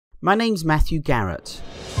My name's Matthew Garrett.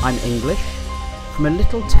 I'm English, from a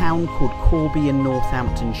little town called Corby in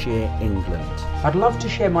Northamptonshire, England. I'd love to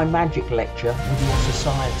share my magic lecture with your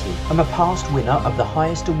society. I'm a past winner of the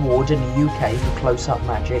highest award in the UK for close-up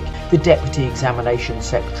magic, the Deputy Examination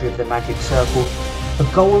Secretary of the Magic Circle, a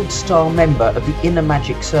Gold Star member of the Inner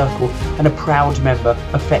Magic Circle, and a proud member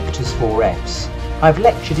of Factors 4Fs. I've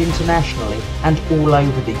lectured internationally and all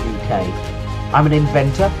over the UK. I'm an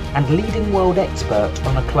inventor and leading world expert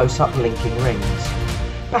on a close-up linking rings.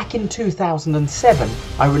 Back in 2007,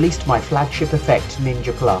 I released my flagship effect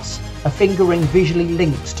Ninja Plus. A finger ring visually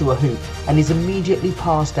links to a hoop and is immediately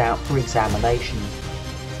passed out for examination.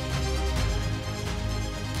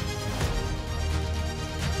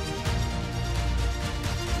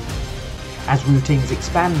 As routines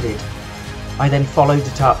expanded, I then followed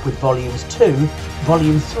it up with Volumes 2,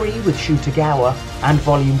 Volume 3 with Shooter Gower, and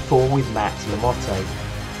Volume 4 with Matt Lamotte.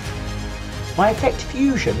 My effect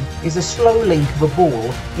Fusion is a slow link of a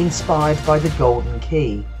ball inspired by the Golden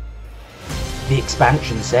Key. The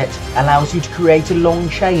expansion set allows you to create a long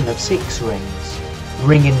chain of 6 rings.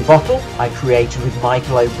 Ring in Bottle I created with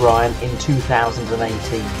Michael O'Brien in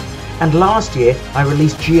 2018. And last year I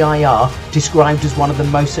released GIR, described as one of the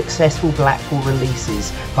most successful Blackpool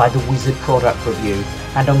releases by the Wizard Product Review,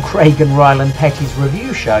 and on Craig and Ryland Petty's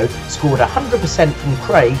review show scored 100% from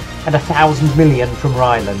Craig and 1,000 million from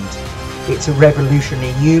Ryland. It's a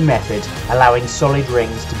revolutionary new method allowing solid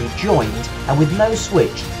rings to be joined and with no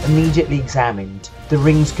switch immediately examined. The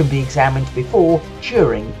rings can be examined before,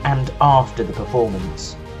 during and after the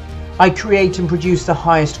performance. I create and produce the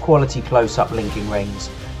highest quality close-up linking rings.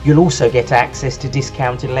 You'll also get access to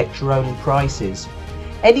discounted lecture-only prices.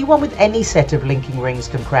 Anyone with any set of linking rings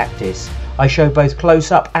can practice. I show both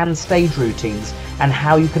close-up and stage routines and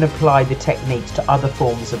how you can apply the techniques to other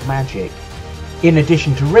forms of magic. In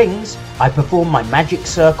addition to rings, I perform my Magic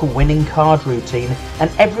Circle winning card routine, and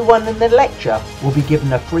everyone in the lecture will be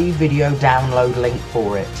given a free video download link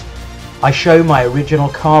for it. I show my original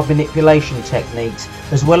card manipulation techniques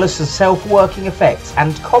as well as the self-working effects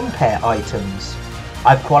and compare items.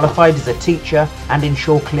 I've qualified as a teacher and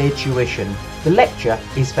ensure clear tuition. The lecture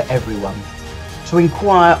is for everyone. To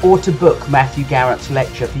inquire or to book Matthew Garrett's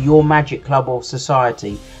lecture for your magic club or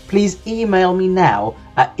society, please email me now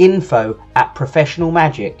at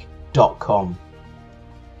info@professionalmagic.com.